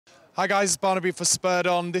Hi guys, it's Barnaby for Spurred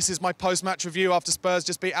On. This is my post-match review after Spurs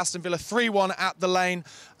just beat Aston Villa 3-1 at the Lane.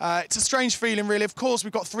 It's a strange feeling really. Of course,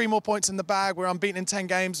 we've got 3 more points in the bag. We're unbeaten in 10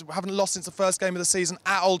 games. We haven't lost since the first game of the season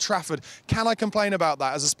at Old Trafford. Can I complain about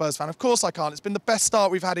that as a Spurs fan? Of course I can't. It's been the best start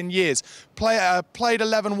we've had in years. Played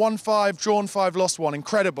 11, won 5, drawn 5, lost 1.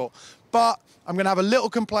 Incredible. But I'm going to have a little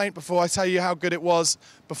complaint before I tell you how good it was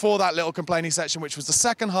before that little complaining section, which was the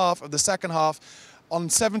second half of the second half. On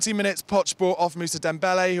 70 minutes, Poch brought off Moussa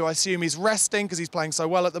Dembele, who I assume he's resting because he's playing so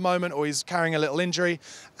well at the moment, or he's carrying a little injury,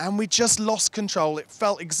 and we just lost control. It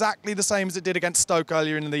felt exactly the same as it did against Stoke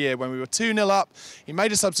earlier in the year when we were 2-0 up. He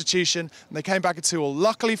made a substitution, and they came back at 2-2.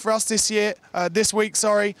 Luckily for us this week,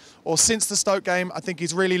 or since the Stoke game, I think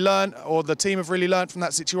he's really learned, or the team have really learned from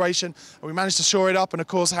that situation, and we managed to shore it up. And of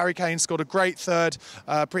course, Harry Kane scored a great third,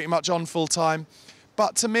 pretty much on full time.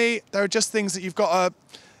 But to me, there are just things that you've got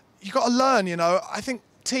to learn, you know. I think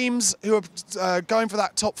teams who are going for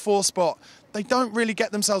that top 4 spot, they don't really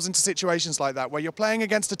get themselves into situations like that, where you're playing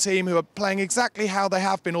against a team who are playing exactly how they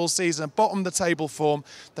have been all season, bottom of the table form.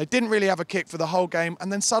 They didn't really have a kick for the whole game,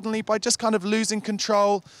 and then suddenly, by just kind of losing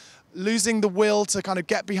control, losing the will to kind of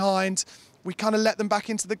get behind, we kind of let them back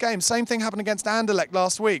into the game. Same thing happened against Anderlecht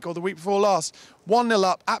last week, or the week before last. 1-0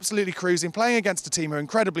 up, absolutely cruising, playing against a team who are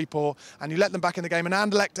incredibly poor, and you let them back in the game, and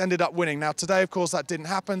Anderlecht ended up winning. Now, today, of course, that didn't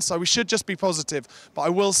happen, so we should just be positive. But I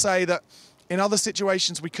will say that in other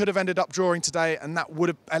situations, we could have ended up drawing today, and that would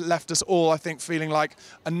have left us all, I think, feeling like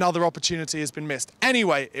another opportunity has been missed.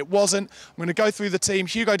 Anyway, it wasn't. I'm going to go through the team.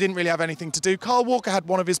 Hugo didn't really have anything to do. Kyle Walker had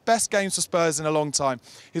one of his best games for Spurs in a long time.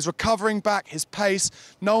 His recovering back, his pace,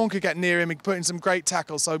 no one could get near him. He put in some great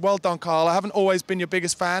tackles, so well done, Kyle. I haven't always been your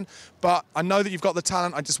biggest fan, but I know that you've got the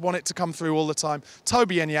talent. I just want it to come through all the time.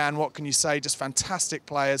 Toby and Jan, what can you say? Just fantastic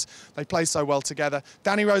players. They play so well together.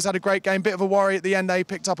 Danny Rose had a great game. Bit of a worry at the end. He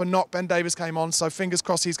picked up a knock. Ben Davies came on, so fingers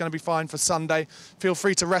crossed he's going to be fine for Sunday. Feel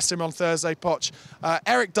free to rest him on Thursday, Poch.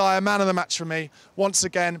 Eric Dyer, man of the match for me. Once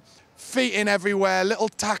again, feet in everywhere, little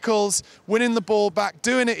tackles, winning the ball back,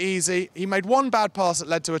 doing it easy. He made one bad pass that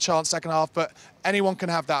led to a chance second half, but anyone can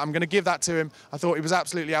have that. I'm going to give that to him. I thought he was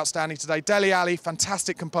absolutely outstanding today. Alli,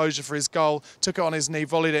 fantastic composure for his goal. Took it on his knee,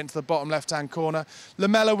 volleyed it into the bottom left-hand corner.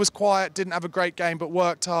 Lamela was quiet, didn't have a great game, but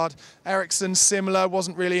worked hard. Eriksson, similar,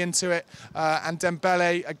 wasn't really into it. And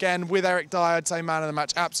Dembele, again, with Eric Dyer, I'd say man of the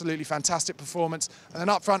match. Absolutely fantastic performance. And then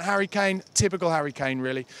up front, Harry Kane, typical Harry Kane,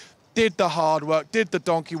 really. Did the hard work, did the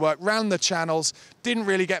donkey work, ran the channels, didn't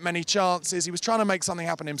really get many chances. He was trying to make something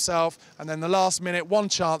happen himself, and then the last minute, one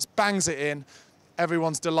chance, bangs it in.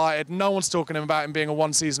 Everyone's delighted. No one's talking about him being a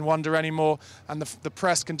one-season wonder anymore, and the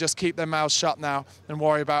press can just keep their mouths shut now and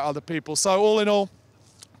worry about other people. So all in all,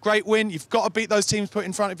 great win. You've got to beat those teams put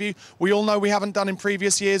in front of you. We all know we haven't done in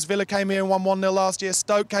previous years. Villa came here and won 1-0 last year.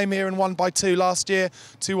 Stoke came here and won by 2 last year.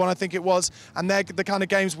 2-1, I think it was. And they're the kind of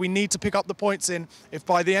games we need to pick up the points in if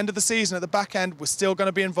by the end of the season, at the back end, we're still going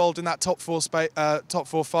to be involved in that top 4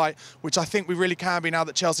 fight, which I think we really can be now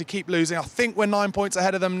that Chelsea keep losing. I think we're 9 points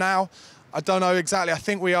ahead of them now. I don't know exactly. I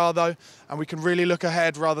think we are, though, and we can really look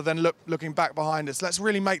ahead rather than looking back behind us. Let's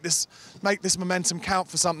really make this momentum count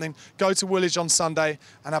for something. Go to Woolwich on Sunday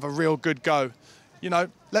and have a real good go. You know,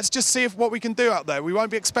 let's just see what we can do out there. We won't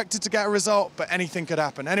be expected to get a result, but anything could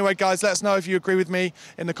happen. Anyway, guys, let us know if you agree with me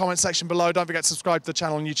in the comment section below. Don't forget to subscribe to the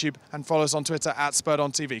channel on YouTube and follow us on Twitter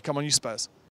 @SpurredOnTV. Come on, you Spurs.